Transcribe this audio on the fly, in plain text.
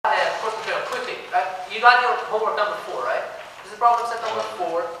got your homework number 4, right? This is problem set number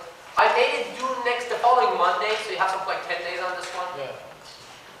 4. I made it due the following Monday, so you have something like 10 days on this one. Yeah.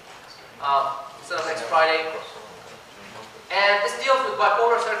 Instead of next Friday. And this deals with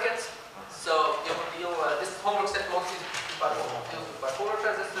bipolar circuits. So this homework set mostly deals with bipolar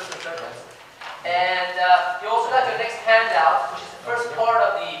transistors and circuits. And you also got your next handout, which is the first part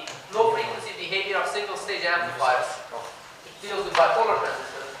of the low frequency behavior of single stage amplifiers. It deals with bipolar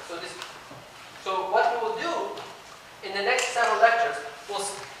transistors. So what we will do in the next several lectures, we'll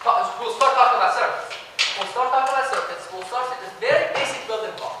start talking about circuits. We'll start with the very basic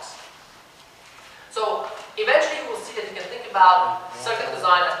building blocks. So eventually we'll see that you can think about circuit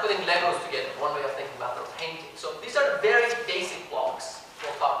design as putting Legos together, one way of thinking about it, or painting. So these are the very basic blocks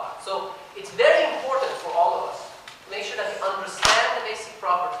we'll talk about. So it's very important for all of us to make sure that we understand the basic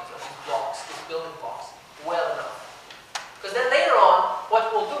properties of these blocks, these building blocks, well enough. Because then later on, what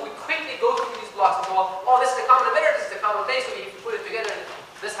we'll do, we quickly go through these blocks and go, oh, this is the common emitter, this is the common base, so if you put it together,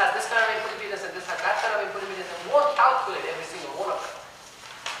 this has this kind of input impedance and this has that kind of input impedance, and we won't calculate every single one of them.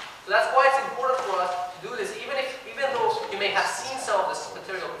 So that's why it's important for us to do this, even though you may have seen some of this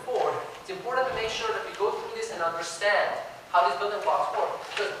material before, it's important to make sure that we go through this and understand how these building blocks work,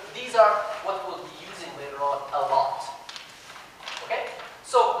 because these are what we'll be using later on a lot. Okay?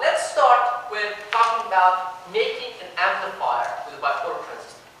 So let's start with talking about making an amplifier with a bipolar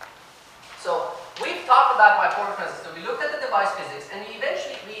transistor. So we've talked about bipolar transistor, we looked at the device physics, and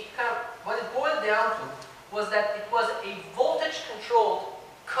what it boiled down to was that it was a voltage controlled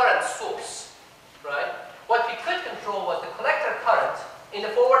current source, right? What we could control was the collector current in the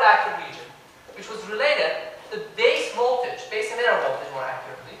forward active region, which was related to the base emitter voltage more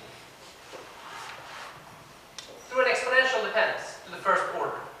accurately, through an exponential dependence to the first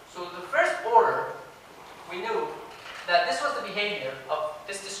order. So the first order, we knew that this was the behavior of,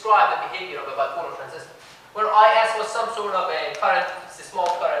 this described the behavior of a bipolar transistor, where IS was some sort of a current, it's a small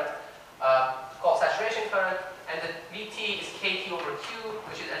current called saturation current, and the VT is KT over Q,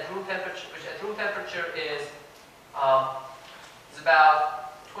 which is at room temperature, is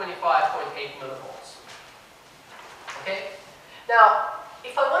about 25.8 millivolts. Okay? Now,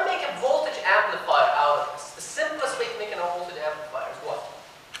 if I want to make a voltage amplifier out of this, the simplest way to make a voltage amplifier is what?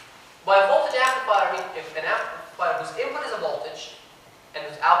 By voltage amplifier, I mean an amplifier whose input is a voltage and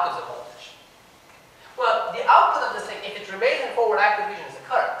whose output is a voltage. Well, the output of this thing, if it remains in forward active region, is a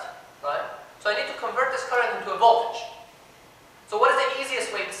current, right? So I need to convert this current into a voltage. So what is the easiest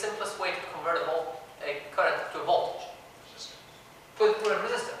way, the simplest way to convert a current to a voltage? Put it through a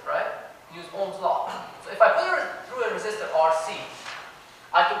resistor, right? Use Ohm's law. So if I put it through a resistor RC,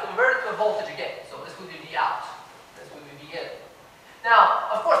 I can convert it to a voltage again. So this would be V out. This would be V in.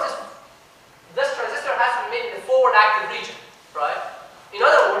 Now, of course, this transistor has to remain in the forward active region, right? In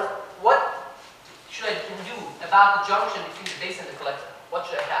other words, what should I do about the junction between the base and the collector? What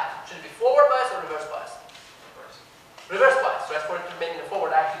should I have? Should it be forward bias or reverse bias? Reverse bias, right? For it to remain in the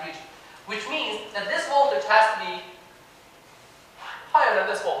forward active region. Which means that this voltage has to be higher than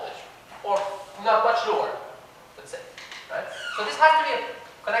this voltage, or not much lower, let's say, right? So this has to be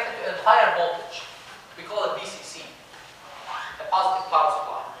connected to a higher voltage. We call it VCC, a positive power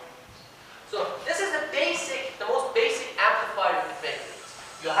supply. So this is the most basic amplifier you can make.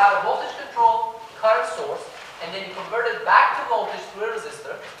 You have a voltage control current source, and then you convert it back to voltage through a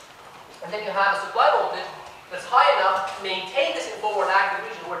resistor, and then you have a supply voltage that's high enough to maintain this in forward active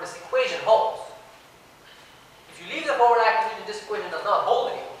region where this equation holds. If you leave the forward active region, this equation does not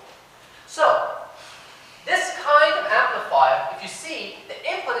hold anymore. So, this kind of amplifier, if you see, the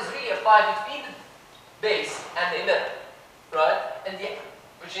input is really applied between the base and the emitter, right?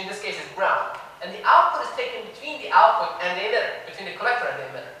 Which in this case is ground. And the output is taken between the output and the emitter, between the collector and the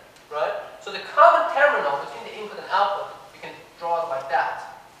emitter, right? So the common terminal between the input and output, we can draw it like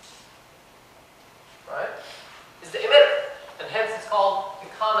that, right? Is the emitter, and hence it's called the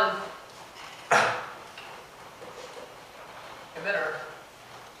common emitter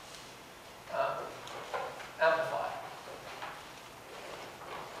amplifier,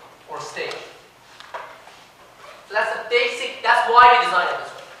 or stage. So that's the basic, that's why we designed it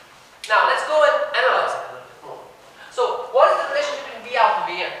this way. Now let's go and analyze it a little bit more. So what is the relationship between V out and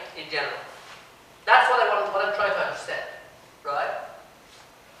V in general? That's what I'm trying to understand, right?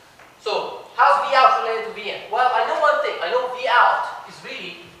 So how's V out related to V in? Well, I know one thing. I know V out is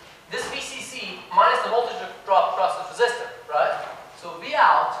really this VCC minus the voltage drop across the resistor, right? So V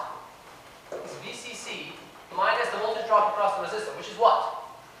out is VCC minus the voltage drop across the resistor, which is what?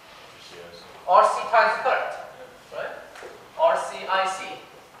 RC times the current, right? RC IC.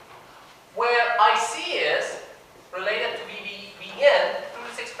 Where IC is related to V in through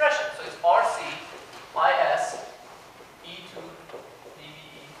this expression. So it's RC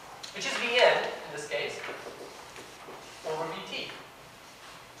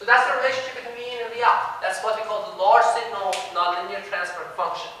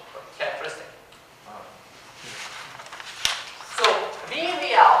function or characteristic. So V in,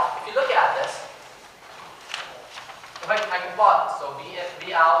 V out, if you look at this, if I can plot this, so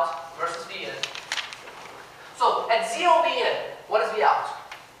V out versus V in. So at 0 V in, what is V out?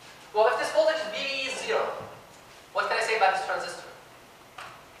 Well, if this voltage is VE is 0, what can I say about this transistor?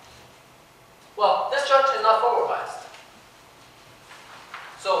 Well, this junction is not forward biased.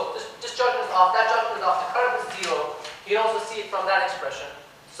 So this junction is off, that junction is off, the current is 0. You can also see it from that expression.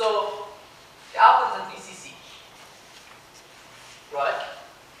 So the output is a VCC. Right?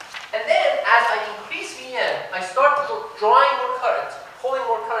 And then as I increase Vn, I start drawing more current, pulling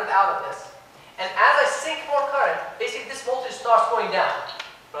more current out of this. And as I sink more current, basically this voltage starts going down.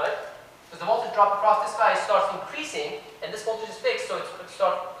 Right? Because the voltage drop across this guy starts increasing, and this voltage is fixed, so it could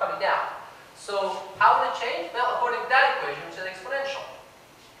start coming down. So how will it change? Well, according to that equation, which is exponential.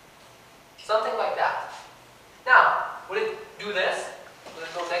 Something like that. Now, will it do this? Will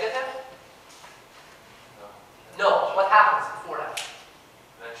it go negative? No. What happens before that?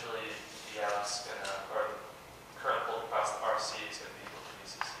 Eventually, the out's going to, or the current pulled across the RC is going to be equal to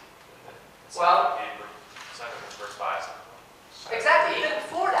VCC. It's not going to reverse bias. Exactly, even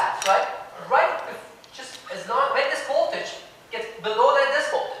before that, right? Right, just as long, when this voltage gets below this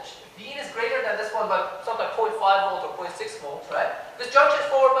voltage, if V is greater than this one by something like 0.5 volt or 0.6 volts, right? This junction is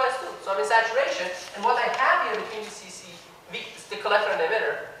forward biased too, so I'm in saturation, and what I have here between the the collector and the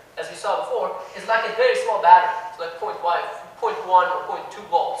emitter, as we saw before, is like a very small battery. It's like 0.1 or 0.2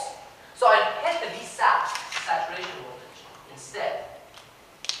 volts. So I hit the Vsat, saturation voltage, instead.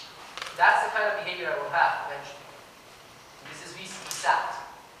 That's the kind of behavior I will have eventually. This is Vsat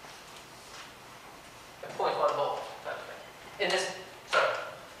at 0.1 volt. In this, sorry.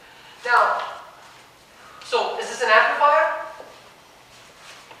 Now, so is this an amplifier?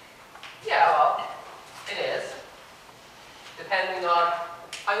 Yeah, well, it is. Depending on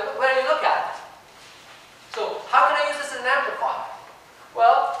where you look at it. So how can I use this as an amplifier?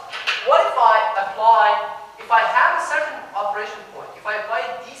 Well, what if if I have a certain operation point, if I apply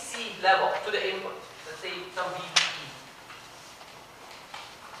a DC level to the input, let's say some VDE,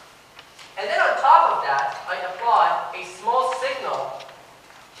 and then on top of that, I apply a small signal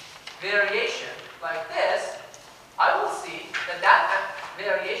variation like this, I will see that that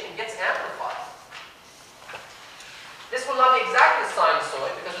variation gets amplified. This will not be exactly a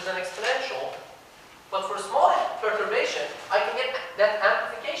sinusoid because it's an exponential, but for a small perturbation, I can get that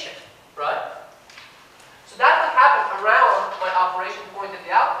amplification, right? So that will happen around my operation point at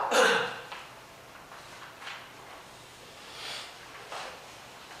the output.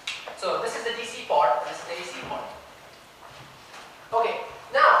 So this is the DC part, this is the AC part. Okay,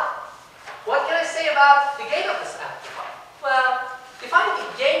 now, what can I say about the gain of this amplifier? Well, defining the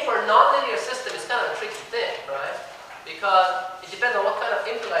gain for a nonlinear system is kind of a tricky thing, right? Because it depends on what kind of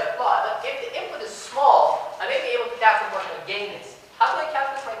input I apply. But if the input is small, I may be able to calculate what my gain is. How do I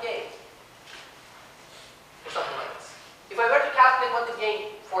calculate my gain? Or something like this. If I were to calculate what the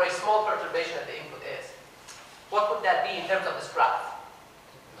gain for a small perturbation at the input is, what would that be in terms of this graph?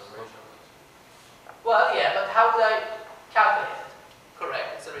 Well, yeah, but how would I calculate it?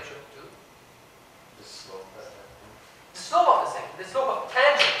 Correct, it's a ratio of 2. The slope. The slope of this thing, the slope of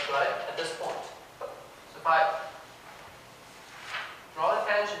tangent, right, at this point. So if I draw a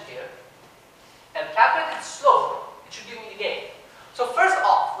tangent here and calculate its slope, it should give me the gain. So first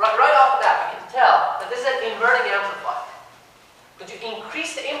off, right off the bat, we can tell that this is an inverting amplifier. When you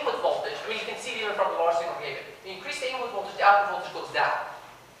increase the input voltage, I mean, you can see it even from the large signal behavior. You increase the input voltage, the output voltage goes down.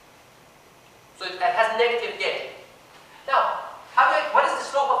 So it has negative gain. Now, what is the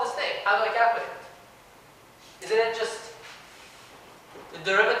slope of this thing? How do I calculate it? Isn't it just the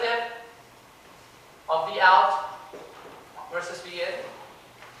derivative of V out versus V in?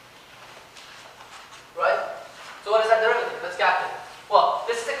 Right? So what is that derivative? Let's calculate it. Well,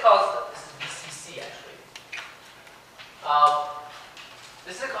 this is a constant. This is VCC actually.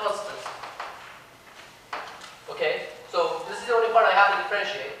 This is a constant. Okay? So this is the only part I have to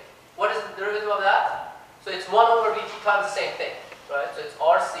differentiate. What is the derivative of that? So it's 1 over Vt times the same thing. Right? So it's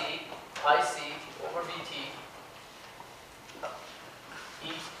RC, IC over Vt,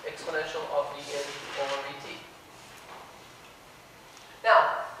 e exponential of Vn over Vt. Now,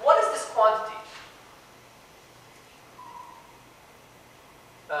 what is this quantity?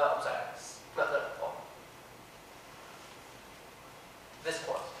 I'm sorry, this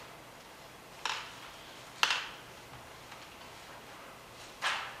quantity.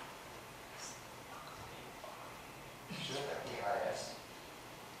 Shouldn't that be IS?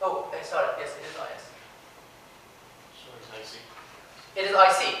 Oh, sorry, yes, it is IS. So it's IC. It is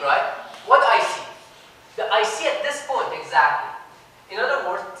IC, right? What IC? The IC at this point exactly. In other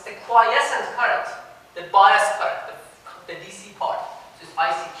quiescent current, the bias current, the DC part. So it's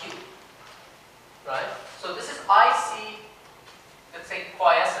ICQ, right? So this is IC, let's say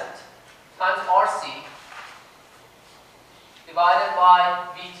quiescent, times RC divided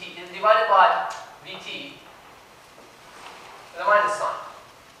by VT, the minus sign,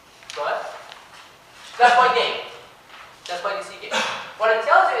 right? That's my gain. That's my DC gain. What it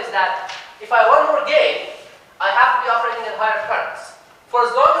tells you is that if I want more gain, I have to be operating at higher currents. For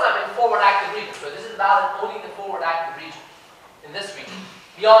as long as I'm in forward active region, so this is valid only in the forward active region, in this region.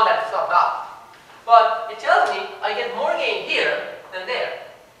 Beyond that, it's not valid. But it tells me I get more gain here than there.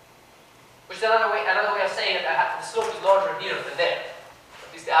 Which is another way of saying that the slope is larger here than there.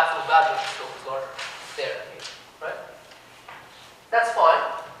 At least the absolute value of the slope is larger there than here, right? That's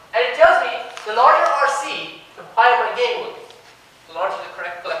fine. And it tells me the larger RC, the higher my gain will be. The larger the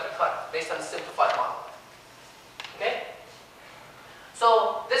correct collector current, based on the simplified model. Okay?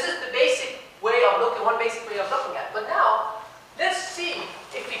 So this is the basic way of looking, one basic way of looking at it. But now, let's see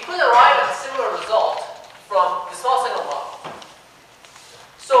if we could arrive at a similar result from the small signal model.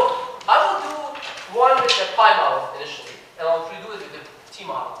 So I will do one with the pi model initially, and I'll redo it with the T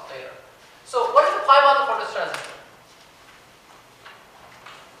model later. So what is the pi model for this transistor?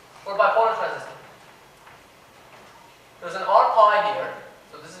 For bipolar transistor? There's an R pi here,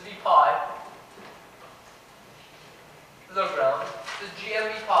 so this is V pi. This is our ground. This is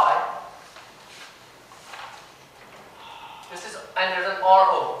GMV pi. This is, and there's an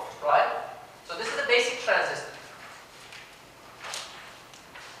RO, right? So this is the basic transistor.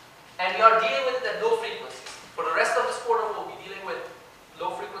 And we are dealing with it at low frequencies. For the rest of this quarter, we'll be dealing with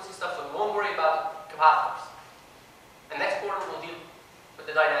low frequency stuff, so we won't worry about capacitors. And next quarter, we'll deal with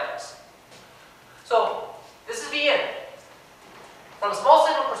the dynamics. So this is Vn. From a small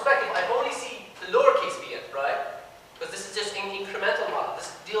signal perspective, I only see the lowercase Vn, right? Because this is just an incremental model.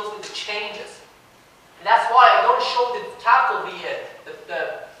 This deals with the changes. And that's why I don't show the capital Vn,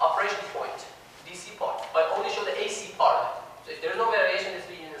 the operation point, DC part. I only show the AC part of it. So if there's no variation, this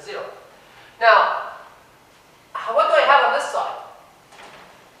Vn is 0. Now, what do I have on this side?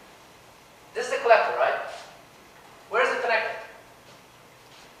 This is the collector, right? Where is it connected?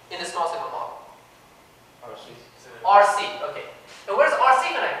 In the small signal model. RC. RC, okay. And where's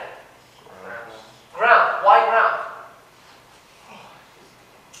RC connected? Ground. Why ground?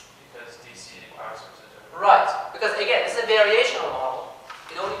 Because DC power sources are Right. Because again, this is a variational model.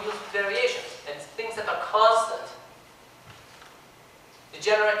 It only uses variations and things that are constant. They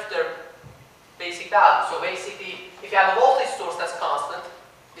generate their basic value. So basically, if you have a voltage source that's constant,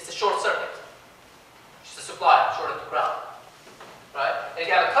 it's a short circuit. It's a supply shorted to ground. Right? And if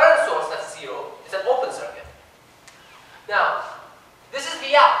you have a current source that's 0, it's an open circuit. Now, this is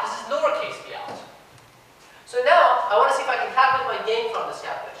V out. This is lowercase v out. So now, I want to see if I can calculate my gain from this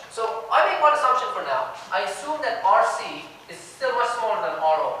calculation. So I make one assumption for now. I assume that RC is still much smaller than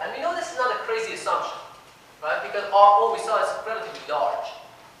RO. And we know this is not a crazy assumption, right? Because RO we saw is relatively large,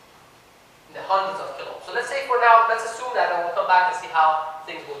 in the hundreds of kilo. So let's say for now, let's assume that, and we'll come back and see how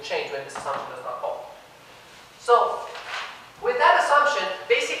things will change when this assumption does not hold. So with that assumption,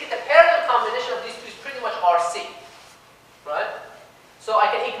 basically the parallel combination of these two is pretty much RC, right? So I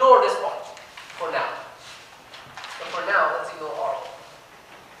can ignore this part for now. So for now, let's ignore RO.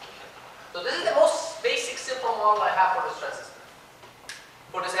 So this is the most basic, simple model I have for this transistor,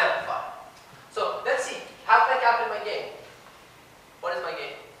 for this amplifier. So let's see, how can I calculate my gain? What is my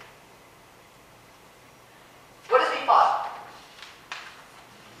gain? What is V pi?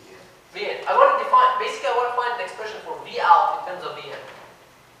 Vn. I want to define, basically I want to find an expression for V out in terms of Vn.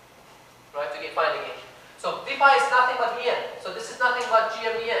 Right, to find the gain. So V pi is nothing but Vn. So this is nothing but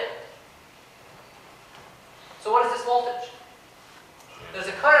GMVn. So what is this voltage? There's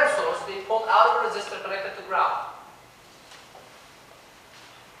a current source being pulled out of a resistor connected to ground.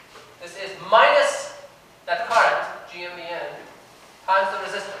 This is minus that current, GMVn, times the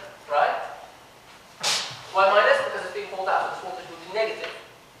resistor, right? Why minus? Because it's being pulled out. This voltage will be negative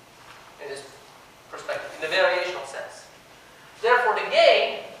in this perspective, in the variational sense. Therefore, the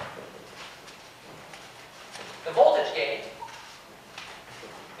gain, the voltage gain,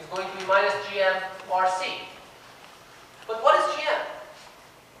 is going to be minus GM RC. But what is GM?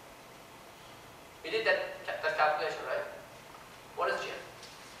 We did that calculation, right? What is GM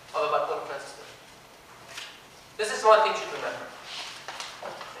of a bipolar transistor? This is one thing you should remember.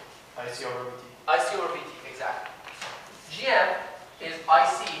 IC over VT. IC over VT, exactly. GM is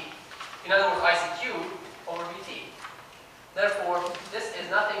IC, in other words, ICQ over VT. Therefore, this is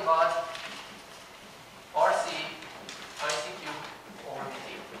nothing but RC ICQ over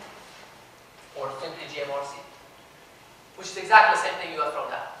VT, or simply GMRC, which is exactly the same thing you got from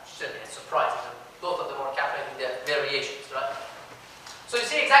that. It's certainly surprising. Both of them are calculating their variations, right? So you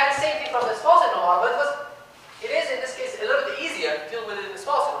see exactly the same thing from the small signal model, but it is in this case a little bit easier to deal with it in the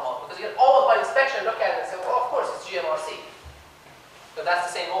small signal model because you can almost by inspection look at it and say, well, of course it's GMRC. But that's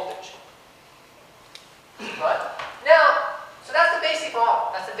the same voltage. Right? Now, so that's the basic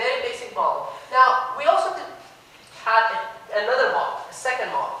model. That's a very basic model. Now, we also had another model, a second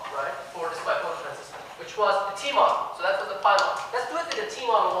model, right, for this bipolar transistor, which was the T model. So that was the pi model. Let's do it with the T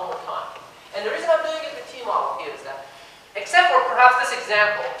model one more time. And the reason I'm doing it with the T model here is that, except for perhaps this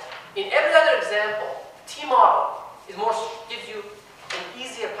example, in every other example, the T model is gives you an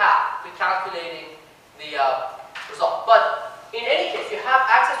easier path to calculating the result. But in any case, you have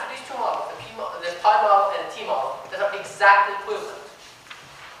access to these two models, the pi model and the T model, that are exactly equivalent.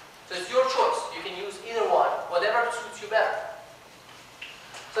 So it's your choice. You can use either one, whatever suits you better.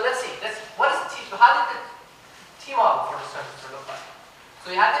 So let's see. What is the T? How did the T model for this transistor look like?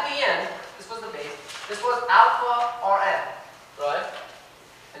 So you had the Vn. This was the base. This was alpha Rn, right?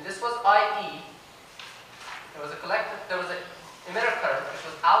 And this was IE. There was an emitter current, which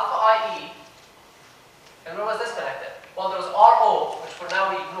was alpha IE. And where was this connected? Well, there was RO, which for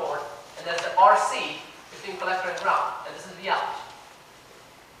now we ignored, and there's the RC between collector and ground, and this is the out.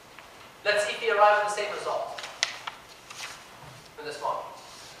 Let's see if we arrive at the same result in this model.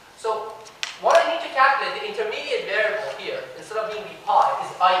 So, what I need to calculate, the intermediate variable here, instead of being the pi,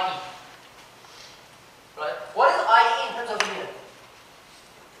 is IE. Right? What is IE in terms of unit?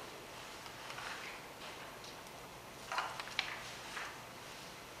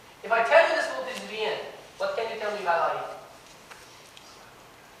 If I tell you this voltage is Vn, what can you tell me about IE?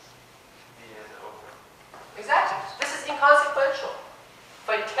 Vn over. Exactly. This is inconsequential. If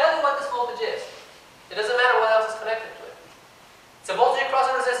I tell you what this voltage is, it doesn't matter what else is connected to it. It's a voltage across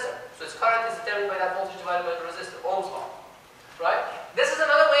a resistor. So its current is determined by that voltage divided by the resistor, Ohm's law. Right? This is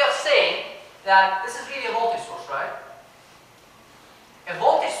another way of saying that this is really a voltage source, right? A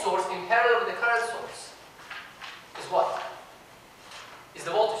voltage source in parallel with the current source is what? Is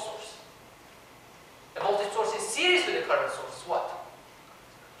the voltage source. A voltage source in series with the current source is what?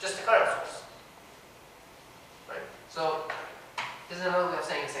 Just the current source. Right? So, this is another way of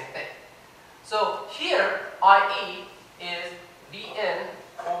saying the same thing. So, here, IE is Vn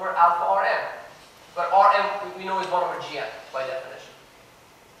over alpha Rm. But Rm, we know, is 1 over Gm by definition.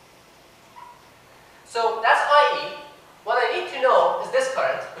 So that's IE. What I need to know is this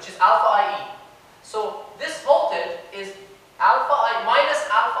current, which is alpha IE. So this voltage is alpha I minus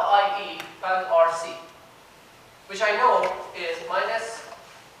alpha IE times RC, which I know is minus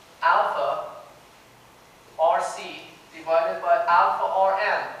alpha RC divided by alpha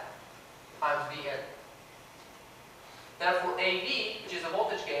Rm times Vn. Therefore, AV, which is the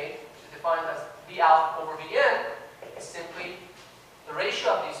voltage gain, which is defined as V out over Vn, is simply the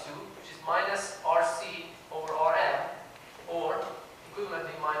ratio of these two, which is minus RC over Rm, or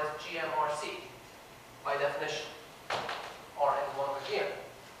equivalently minus GMRC by definition. Rm is 1 over Gm.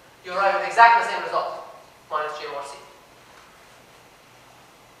 You arrive at exactly the same result, minus GMRC.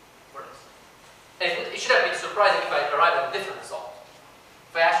 For this. And it should have been surprising if I had arrived at a different result.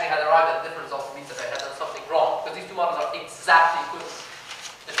 If I actually had arrived at a different result, it means that I had done something wrong, because these two models are exactly equivalent.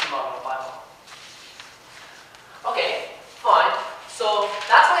 The T model and the pi model. Okay, fine. So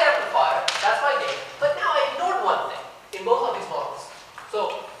that's my amplifier, that's my gain. But now I ignored one thing in both of these models.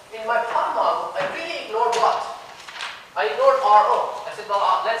 So in my pi model, I really ignored what? I ignored RO. I said,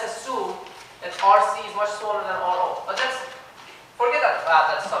 well, let's assume that RC is much smaller than RO. But let's forget about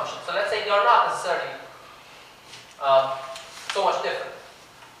that assumption. So let's say they are not necessarily so much different.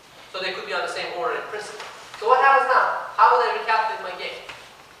 So they could be on the same order in principle. So what happens now? How will I recalculate my gain?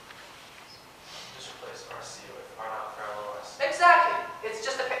 Just replace RC with R naught parallel RC. Exactly. It's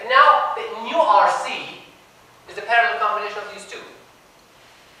just now the new RC is the parallel combination of these two.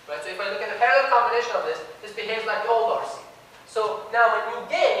 Right? So if I look at the parallel combination of this behaves like the old RC. So now my new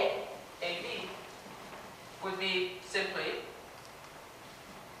gain, AB, would be simply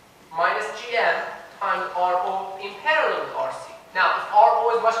minus GM times RO in parallel with RC. Now, if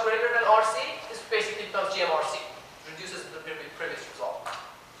RO is much greater than RC, this basically becomes GMRC. It reduces the previous result.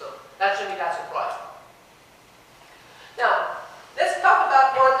 So that shouldn't be that surprising. Now, let's talk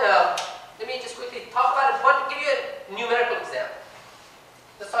about one. Let me just quickly talk about it. Give you a numerical example.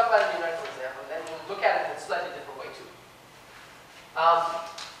 Let's talk about a numerical example, and then we'll look at it in a slightly different way too.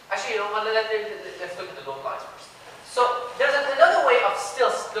 Actually, you know what? Let's look at the load lines first. So there's another way of still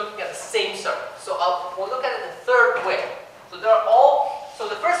looking at the same circuit. So we'll look at it the third way. So they're all. So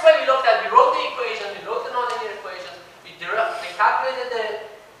the first way we looked at, we wrote the equations, we wrote the nonlinear equations, we calculated the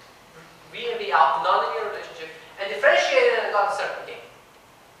V and V out,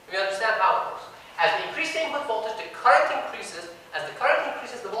 current increases. As the current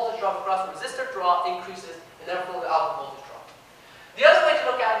increases, the voltage drop across the resistor draw increases, and therefore the output voltage drop. The other way to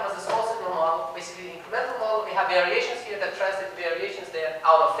look at it was the small-signal model. Basically, the incremental model, we have variations here that translate variations there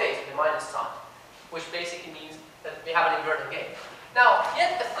out of phase with the minus sign, which basically means that we have an inverted gain. Now,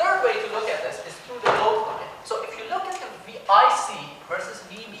 yet the third way to look at this is through the load line. So if you look at the IC versus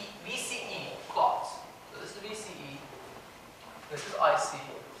VCE plots, so this is VCE, this is IC,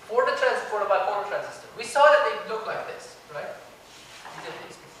 for the bipolar transistor, we saw that they look like this, right? We did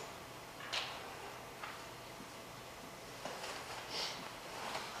these before.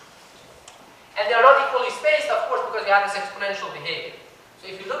 And they are not equally spaced, of course, because you have this exponential behavior. So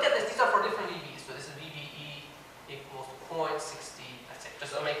if you look at this, these are for different VBs. So this is VBE equals 0.60, let's say,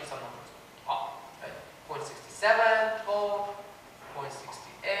 just I'm making some numbers up, right? 0.67 volt,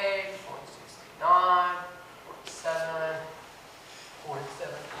 0.68, 0.69, 0.7, 0.71.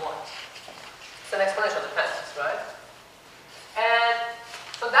 It's an exponential dependence, right? And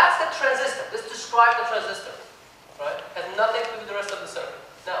so that's the transistor. This describes the transistor, right? Has nothing to do with the rest of the circuit.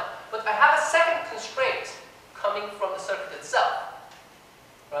 Now, but I have a second constraint coming from the circuit itself,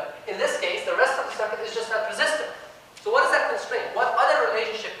 right? In this case, the rest of the circuit is just that resistor. So what is that constraint? What other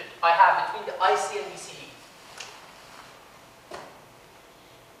relationship I have between the IC and VCE?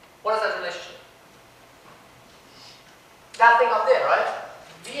 What is that relationship? That thing up there, right?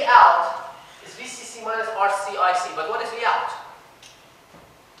 V out is VCC minus RC IC. But what is V out?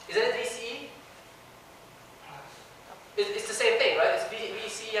 Isn't it VCE? It's the same thing, right? It's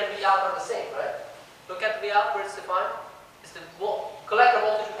VCE and V out are the same, right? Look at V out where it's defined. It's the collector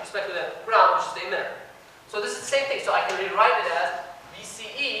voltage with respect to the ground, which is the emitter. So this is the same thing. So I can rewrite it as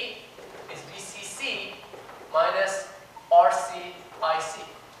VCE is VCC minus RC IC.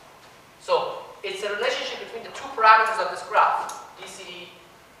 So it's a relationship between the two parameters of this graph, VCE,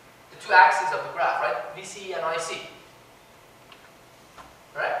 the two axes of the graph, right? VCE and IC.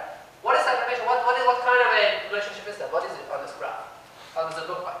 Right? What is that relation? What kind of a relationship is that? What is it on this graph? How does it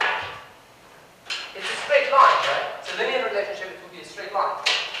look like? It's a straight line, right? It's a linear relationship. It would be a straight line.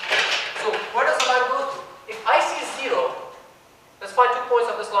 So where does the line go to? If IC is 0, let's find 2 points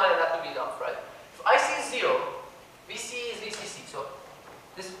of this line and that will be enough, right? If IC is 0, VCE is VCC. So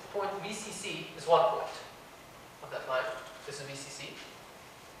this point VCC is 1 point of that line. This is VCC.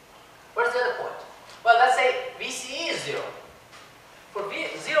 Where's the other point? Well, let's say VCE is 0. For 0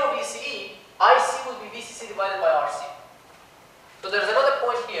 VCE, IC will be VCC divided by RC. So there's another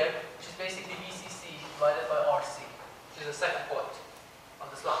point here, which is basically VCC divided by RC, which is the second point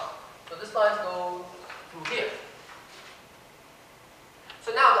of this line. So this line goes through here.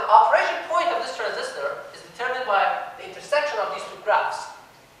 So now the operation point of this transistor is determined by the intersection of these two graphs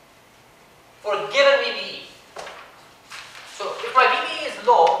for a given VBE. So if my VBE is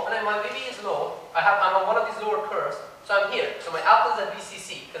low, when my VBE is low, I'm on one of these lower curves, so I'm here. So my output is at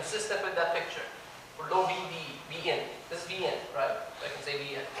VCC, consistent with that picture. For low VBE, Vin. This is Vn, right? So I can say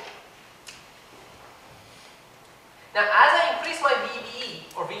Vn. Now as I increase my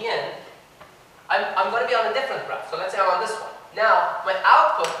VBE or Vn, I'm going to be on a different graph. So let's say I'm on this one. Now my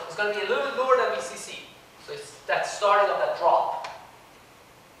output is going to be a little bit lower than VCC. So it's that starting of that drop.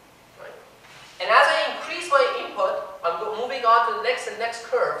 Right? And as I increase my input, I'm moving on to the next and next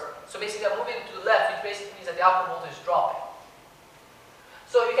curve. So basically I'm moving to the left, which basically means that the output voltage is dropping.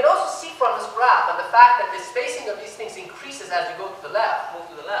 So you can also see from this graph and the fact that the spacing of these things increases as you go to the left, move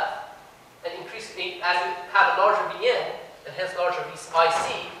to the left, and increase as you have a larger Vn, and hence larger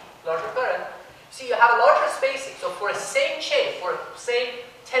IC, larger current, see you have a larger spacing. So for a same change, for a same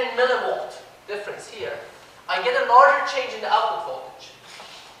 10 millivolt difference here, I get a larger change in the output voltage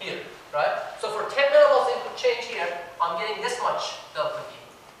here, right? So for 10 millivolts input change here, I'm getting this much delta V.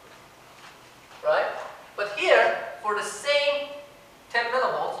 Right? But here, for the same 10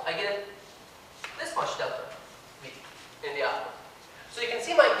 millivolts, I get this much delta V in the output. So you can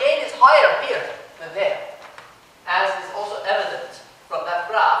see my gain is higher here than there, as is also evident from that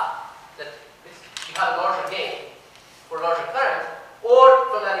graph that you have a larger gain for larger current, or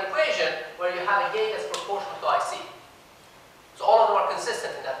from that equation where you have a gain that's proportional to IC. So all of them are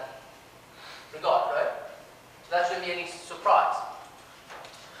consistent in that regard, right? So that shouldn't be any surprise.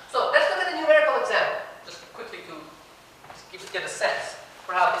 So let's look at a numerical example, just quickly to get a sense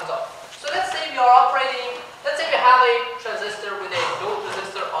for how things are. So let's say we are operating, let's say we have a transistor with a load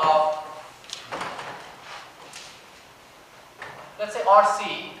resistor of, let's say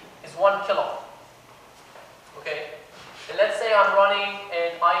RC is 1 kilo. Okay? And let's say I'm running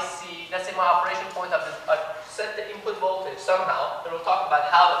an IC, let's say my operation point, I've set the input voltage somehow, and we'll talk about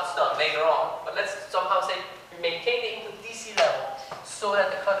how that's done later on. But let's somehow say we maintain the input DC level so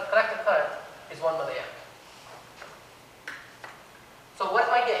that the collector current is 1 milliamp. So what's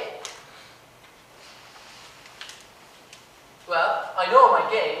my gain? Well, I know my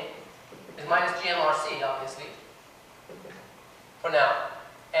gain is minus GMRC, obviously, for now.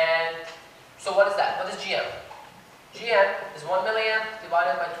 And so what is that? What is GM? GM is 1 milliamp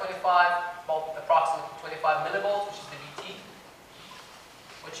divided by 25, well, approximately 25 millivolts, which is the VT,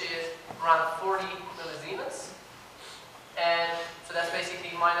 which is around 40 millisiemens. And so that's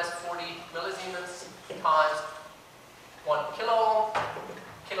basically minus 40 millisiemens times 1 kilo ohm.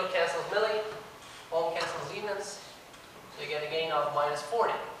 Kilo cancels milli, ohm cancels siemens. So you get a gain of minus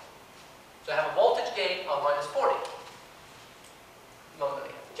 40. So I have a voltage gain of minus 40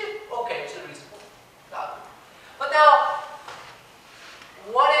 milliamp, which is okay, which is reasonable. But now,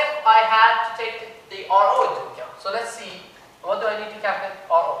 what if I had to take the RO into account? So let's see, what do I need to calculate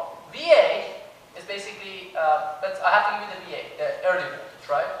RO? VA is basically, I have to give you the VA, the early voltage,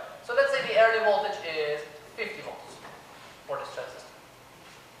 right? So let's say the early voltage is 50 volts for this transistor.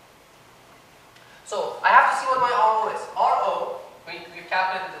 So I have to see what my RO is. RO, we've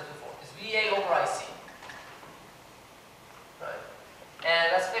calculated this before, is VA over IC. Right?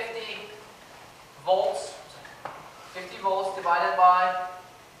 And that's 50 volts. 50 volts divided by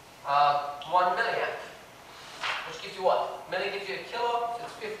 1 milliamp, which gives you what? Milli gives you a kilo, so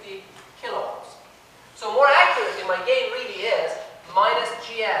it's 50 kilo ohms. So more accurately, my gain really is minus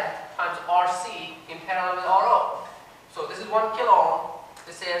GM times RC in parallel with RO. So this is 1 kilo ohm,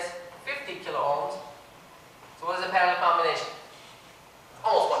 this is 50 kilo ohms. So what is the parallel combination?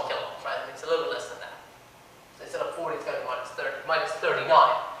 Almost 1 kilo ohms, right? It's a little bit less than that. So instead of 40, it's going to be minus 30, minus 39.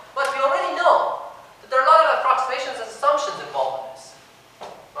 But we already know that there are a lot of approximations and assumptions involved in this,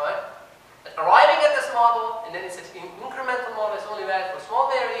 right? And arriving at this model, and then it's an incremental model, it's only valid for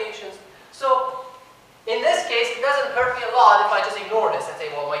small variations. So in this case, it doesn't hurt me a lot if I just ignore this and say,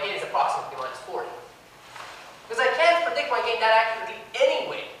 well, my gain is approximately minus 40. Because I can't predict my gain that accurately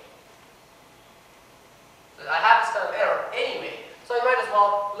anyway. I have this kind of error anyway, so I might as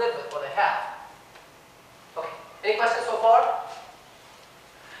well live with what I have. Okay, any questions so far?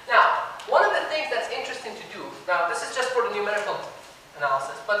 Now, one of the things that's interesting to do, now this is just for the numerical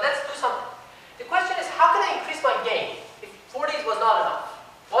analysis, but let's do something. The question is, how can I increase my gain? If 40 was not enough,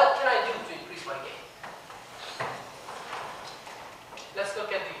 what can I do to increase my gain? Let's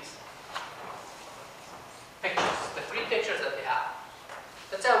look at these pictures, the 3 pictures that they have.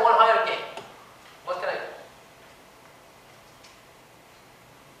 Let's say I want higher gain. What can I do?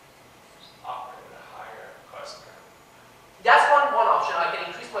 Operate at a higher cost current. That's one option. I can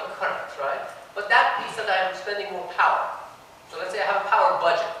increase my current, right? But that means that I am spending more power. So let's say I have a power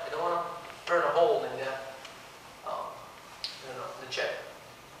budget. I don't want to burn a hole in the, the chip,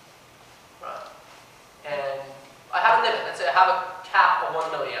 right? And I have a limit. Let's say I have a cap of 1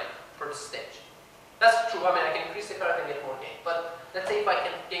 milliamp for the stage. That's true. I mean, I can increase the current and get more gain. But let's say if I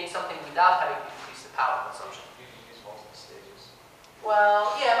can gain something without having to increase the power consumption. You can use multiple stages.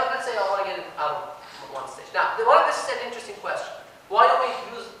 Well, yeah, but let's say I want to get it out of one stage. Now, this is an interesting question. Why don't we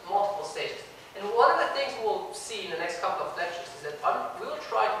use multiple stages? And one of the things we'll see in the next couple of lectures is that we will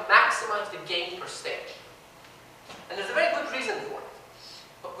try to maximize the gain per stage. And there's a very good reason for it,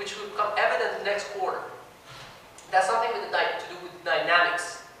 which will become evident next quarter. That's something to do with the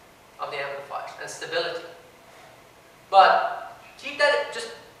dynamics of the amplifiers and stability. But keep that,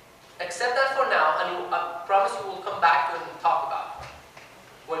 just accept that for now, and I promise you we'll come back to it and talk about it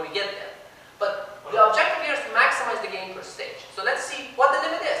when we get there. But the objective here is to maximize the gain per stage. So let's see what the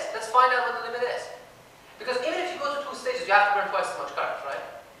limit is. Let's find out what the limit is. Because even if you go to 2 stages, you have to burn twice as much current, right?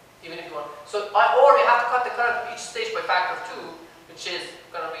 Even if you want. So, or you have to cut the current for each stage by a factor of 2, which is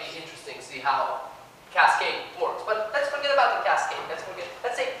going to be interesting to see how cascade works. But let's forget about the cascade. Let's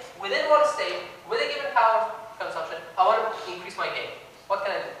say within one state, with a given power consumption, I want to increase my gain. What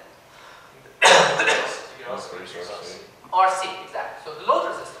can I do? You can also increase RC. RC, exactly. So the load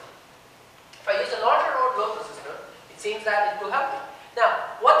resistance. If I use a larger load resistor, it seems that it will help me.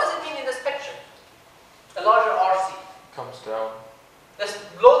 Now, what does it mean in this picture? A larger RC. Comes down. This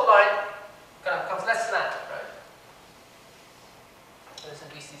load line kind of becomes less slanted, right? This is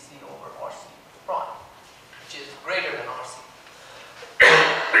VCC over RC prime, which is greater than RC.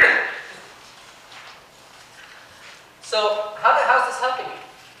 So, how's this helping me?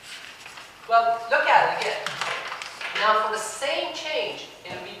 Well, look at it again. Now, for the same change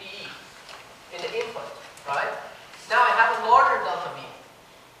in VBE, in the input, right? Now I have a larger delta V.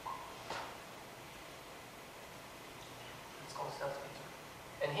 Let's call this delta V2.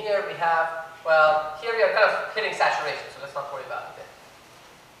 And here we have, well, here we are kind of hitting saturation, so let's not worry about it.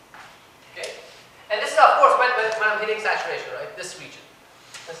 Okay? And this is, of course, when I'm hitting saturation, right? This region.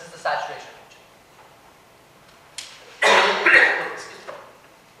 This is the saturation region. Excuse me.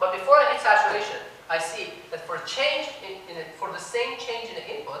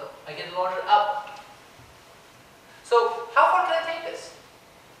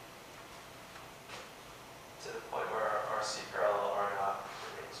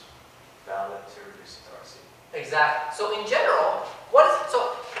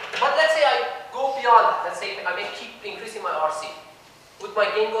 Would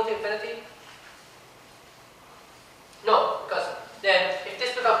my gain go to infinity? No, because then if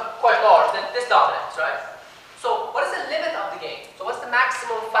this becomes quite large, then this dominates, right? So what is the limit of the gain? So what's the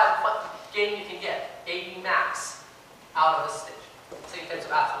maximum gain you can get, AB max, out of this stage? Say in terms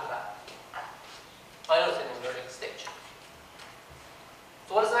of absolute value. I know it's an inverting stage.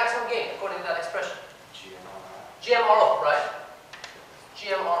 So what is the maximum gain according to that expression? GMRO, right?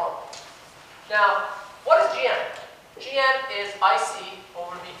 GMRO. Now, what is GM? GM is IC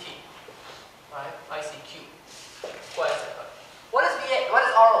over VT, right? ICQ. Quite simple. What is VA? What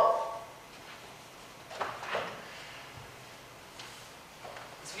is RO?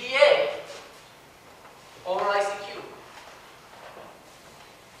 It's VA over ICQ.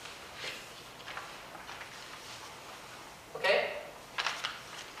 Okay?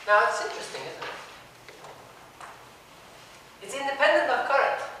 Now it's interesting, isn't it? It's independent of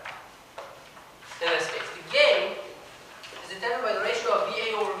current. In this case, the gain is determined by the ratio of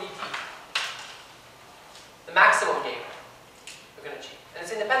VA over VT. The maximum gain we're going to achieve. And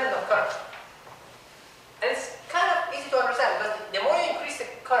it's independent of current. And it's kind of easy to understand because the more you increase the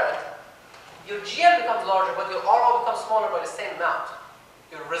current, your GM becomes larger, but your RO becomes smaller by the same amount.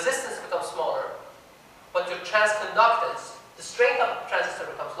 Your resistance becomes smaller, but your transconductance, the strength of the transistor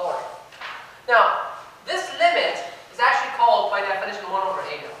becomes larger. Now, this limit is actually called by definition 1 over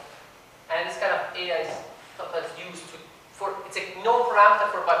eta. And this kind of eta is sometimes used it's a known parameter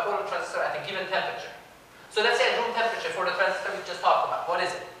for a bipolar transistor at a given temperature. So let's say at room temperature for the transistor we just talked about. What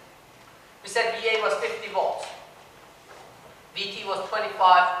is it? We said VA was 50 volts. VT was 25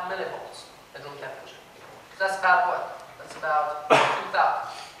 millivolts at room temperature. So that's about what? That's about 2,000,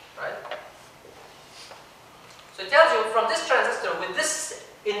 right? So it tells you from this transistor with this,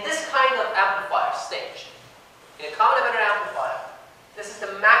 in this kind of amplifier stage, in a common-emitter amplifier, this is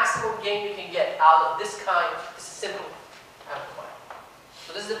the maximum gain you can get out of this kind, this simple amplifier.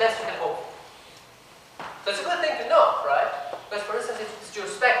 So this is the best you can hope for. So it's a good thing to know, right? Because for instance, if your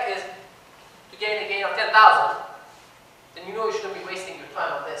spec is to gain a gain of 10,000, then you know you shouldn't be wasting your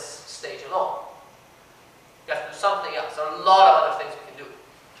time on this stage alone. You have to do something else. There are a lot of other things we can do.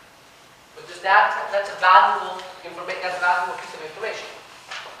 But just that's a valuable information. That's a valuable piece of information.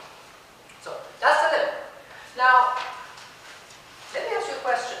 So that's the limit. Now, let me ask you a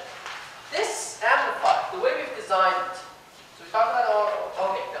question. This amplifier, the way we've designed it, so we talked about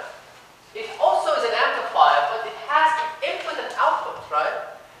okay, now, it also is an amplifier, but it has the input and output,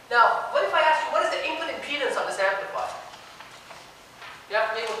 right? Now, what if I ask you, what is the input impedance of this amplifier? You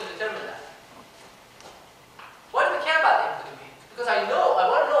have to be able to determine that. Why do we care about the input impedance? Because I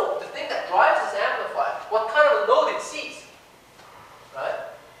want to know the thing that drives this amplifier, what kind of load it sees,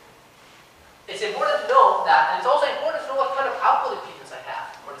 right? It's important to know that, and it's also important to know what kind of output impedance I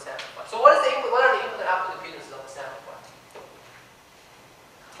have for this amplifier. So what is the input? What are the input and output impedances of this amplifier?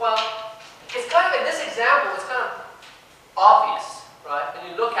 Well, it's kind of in this example, it's kind of obvious, right?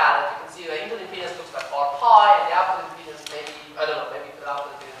 When you look at it, you can see the input impedance looks like R pi, and the output impedance maybe, I don't know, maybe the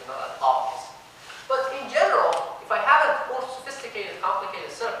output impedance is not that obvious. But in general, if I have a more sophisticated,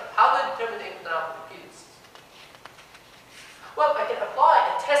 complicated circuit, how do I determine the input and output impedance? Well, I can apply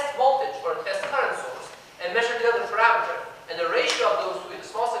a test voltage or a test current source and measure the other parameter, and the ratio of those two in the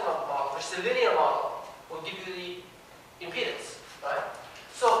small-signal model, which is the linear model, will give you the impedance, right?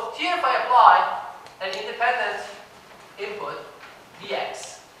 So here if I apply an independent input,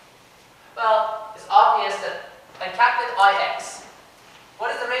 Vx, well, it's obvious that I calculate Ix.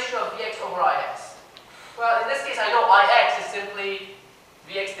 What is the ratio of Vx over Ix? Well, in this case, I know Ix is simply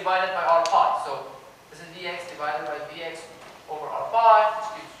Vx divided by R pi. So this is Vx divided by Vx over R pi,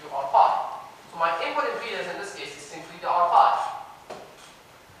 which gives you R pi. So my input impedance in this case is simply the R pi.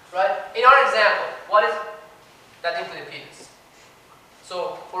 Right? In our example, what is that input impedance?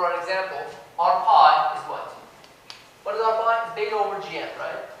 So for our example, R pi is what? What is R pi? It's beta over Gm,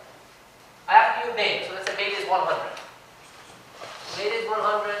 right? I have to do a beta, so let's say beta is 100. Beta is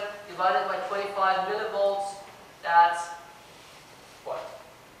 100 divided by 25 millivolts, that's what?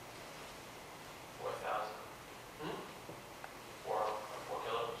 4,000. 4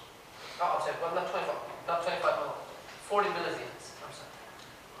 kilos. Oh, I'm sorry, well, not 25 millivolts. 40 millisiemens, I'm sorry.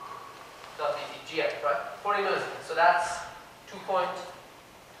 Not the GM, right? 40 millisiemens, so that's 2.5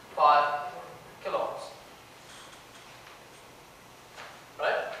 kiloohms.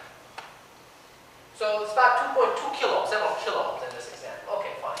 Right? So it's about 2.2 kiloohms, several kiloohms in this example.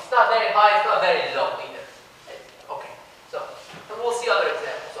 Okay, fine. It's not very high, it's not very low either. Okay, so we'll see other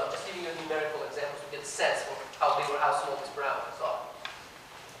examples. So I'm just giving you numerical examples to get a sense of how big or how small these parameters are.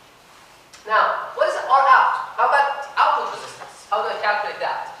 Now, what is R out? How about output resistance? How do I calculate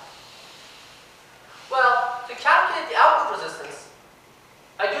that? Well, to calculate the output resistance,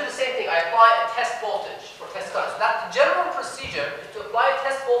 I apply a test voltage or test current. So that the general procedure is to apply a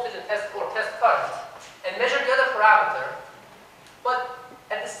test voltage and test current and measure the other parameter. But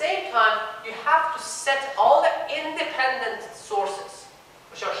at the same time, you have to set all the independent sources,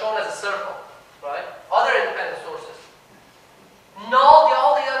 which are shown as a circle, right? Other independent sources. Null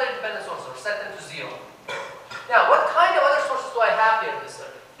all the other independent sources, or set them to 0. Now, what kind of other sources do I have here in this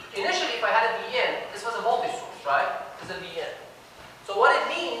circuit? Initially, if I had a Vn, this was a voltage source, right? This is a Vn. So what it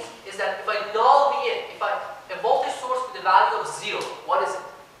means is that if I null Vn, a voltage source with a value of 0, what is it?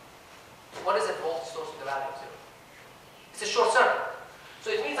 What is a voltage source with a value of 0? It's a short circuit. So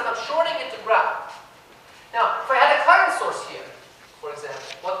it means that I'm shorting it to ground. Now, if I had a current source here, for example,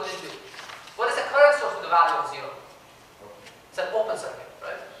 what would it do? What is a current source with a value of 0? It's an open circuit,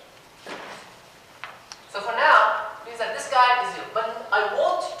 right? So for now, it means that this guy is 0. But I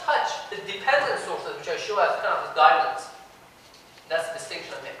won't touch the dependent sources, which I show as kind of diamonds. That's the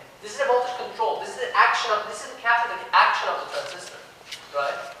distinction I make. This is a voltage control. This is the action of, this is the catalytic action of the transistor,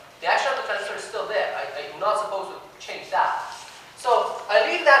 right? The action of the transistor is still there. I'm not supposed to change that. So I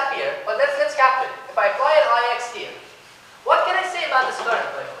leave that here, but let's calculate. If I apply an Ix here, what can I say about this current,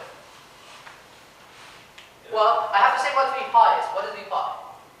 by the way? Well, I have to say what V pi is. What is V pi?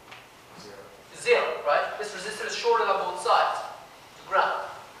 0, right? This resistor is shorted on both sides to ground.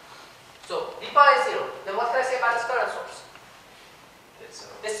 So V pi is 0. Then what can I say about this current source?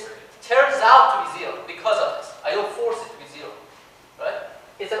 This turns out to be 0 because of this. I don't force it to be 0, right?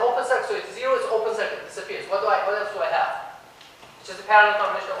 It's an open circuit, so it's 0, it's open circuit, it disappears. What else do I have? It's just a parallel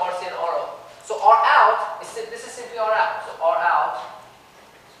combination of RC and RO. So R out, this is simply R out. So R out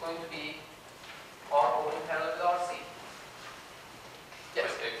is going to be RO in parallel with RC.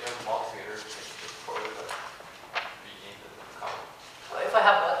 Yes? If you have a multimeter, it's probably the begin the common. If I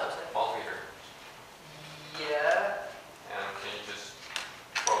have what? I'm sorry. Multimeter. Yeah. And can you just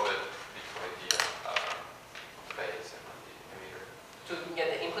probe it between the base and the emitter? To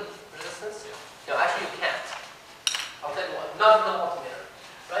get the input resistance? Yeah. No, actually you can't. I'll tell you what, not the multimeter,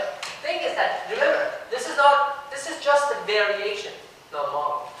 right? The thing is that, remember, this is just a variation, not a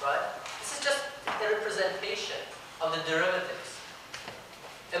model, right? This is just the representation of the derivatives.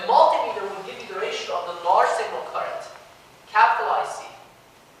 A multimeter will give you the ratio of the large signal current, capital IC,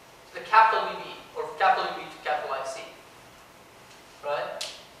 to the capital VB, or capital VB to capital IC, right?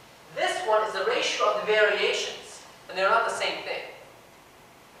 This one is the ratio of the variations, and they're not the same thing.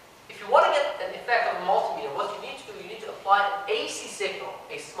 If you want to get an effect of a multimeter, what you need to do, you need to apply an AC signal,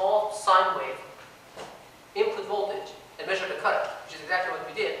 a small sine wave, input voltage, and measure the current, which is exactly what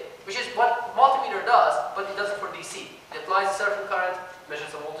we did, which is what multimeter does, but it does it for DC. It applies a certain current,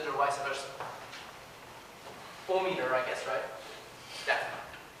 measures the voltage, or vice versa. Ohmmeter, I guess, right? Yeah,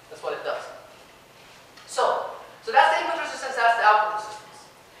 that's what it does. So that's the input resistance, that's the output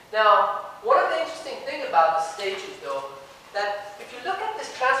resistance. Now, one of the interesting things about the stages, though, that if you look at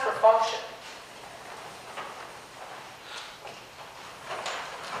this transfer function,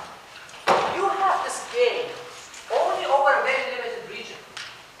 you have this gain only over a very limited region,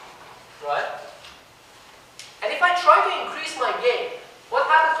 right? And if I try to increase my gain, what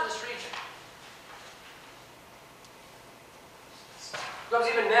happens to this region? It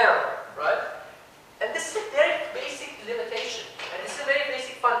becomes even narrower, right? And this is a very basic limitation, and this is a very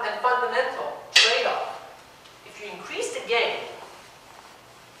basic and fundamental trade-off. If you increase the gain,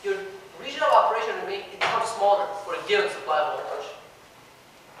 your region of operation becomes smaller for a given supply voltage,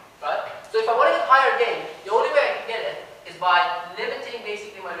 right? So if I want to get higher gain, the only way I can get it is by limiting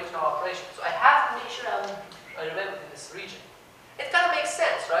basically my region of operation. So I have to make sure I remember in this region. It kind of makes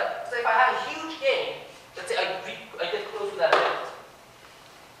sense, right? So if I have a huge gain, let's say I get close to that limit,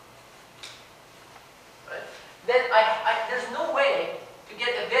 right? Then there's no way to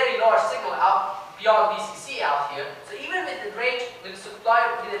get a very large signal out beyond VCC out here. So even with the range, with the supply,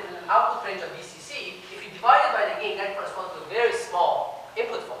 with an output range of VCC, if you divide it by the gain, that corresponds to a very small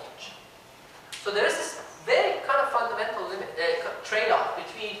input voltage. So there is this very kind of fundamental trade-off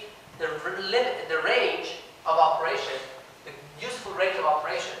between the range of operation, the useful range of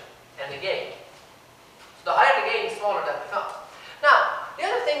operation, and the gain. So the higher the gain, the smaller that becomes. Now, the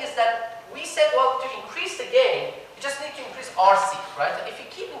other thing is that we said, well, to increase the gain, you just need to increase RC, right? So if you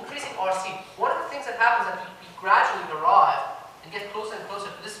keep increasing RC, one of the things that happens is that we gradually arrive and get closer and closer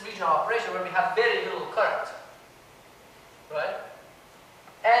to this region of operation where we have very little current, right?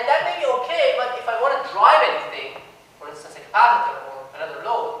 And that may be okay, but if I want to drive anything, for instance, a capacitor or another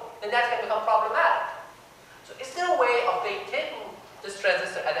load, then that can become problematic. So is there a way of taking this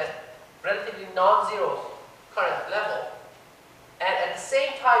transistor at a relatively non-zero current level and at the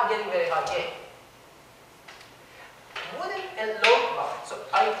same time getting very high gain? Wouldn't a load line, so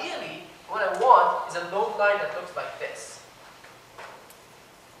ideally is a load line that looks like this.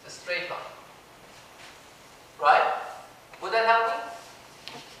 It's a straight line. Right? Would that help me?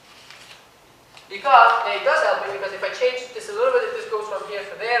 Because it does help me, because if I change this a little bit, if this goes from here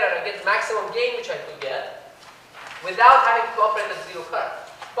to there, and I get the maximum gain which I could get without having to operate at zero current.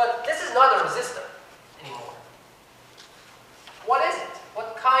 But this is not a resistor anymore. What is it?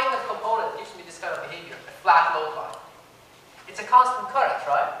 What kind of component gives me this kind of behavior? A flat load line. It's a constant current,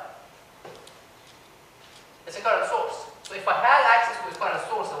 right? It's a current source. So if I had access to a current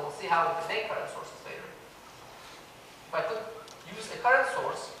source, and we'll see how we can make current sources later. If I could use a current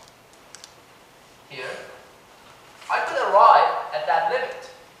source here, I could arrive at that limit.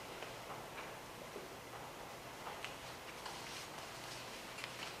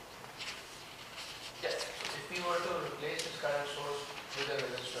 Yes? If we were to replace this current source with a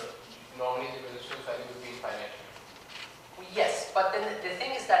resistor, normally the resistance value would be infinite. Yes, but then the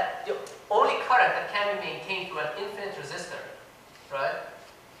thing is that the only current that can be maintained through an infinite resistor, right,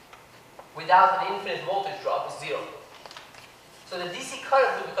 without an infinite voltage drop is zero. So the DC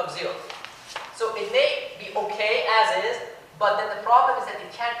current will become zero. So it may be okay as is, but then the problem is that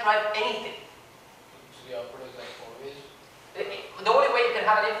it can't drive anything. So the output is like always. The only way you can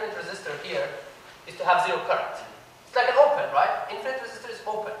have an infinite resistor here is to have zero current. It's like an open, right? Infinite resistor is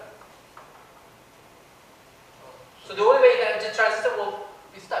open. So the only way the transistor will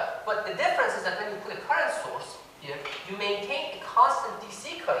be stuck. But the difference is that when you put a current source here, you maintain a constant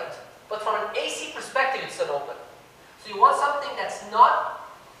DC current, but from an AC perspective, it's still open. So you want something that's not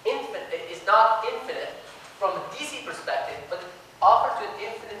infinite, from a DC perspective, but offered to an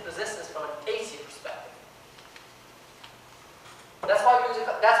infinite resistance from an AC perspective. That's why we use it.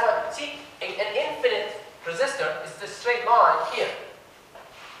 That's why, see, an infinite resistor is the straight line here.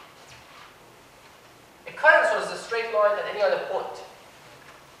 A current source is a straight line at any other point.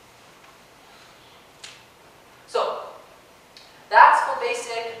 So that's for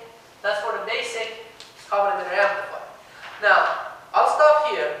the basic common-emitter amplifier. Now I'll stop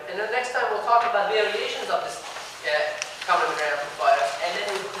here, and then next time we'll talk about variations of this common-emitter amplifier, and then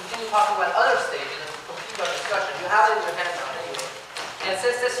we'll continue talking about other stages and complete our discussion. You have it in your hand now anyway. And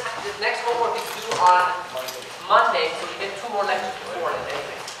since this next homework is due on Monday, so you get 2 more lectures before it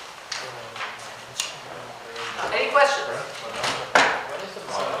anyway. Any questions?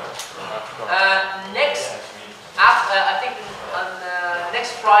 I think on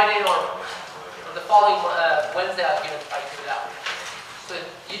next Friday or the following Wednesday, I'll give it out. So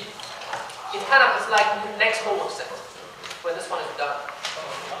it kind of is like next homework set when this one is done.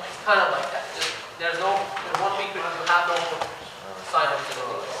 It's kind of like that. There's 1 week where you have no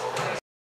assignments.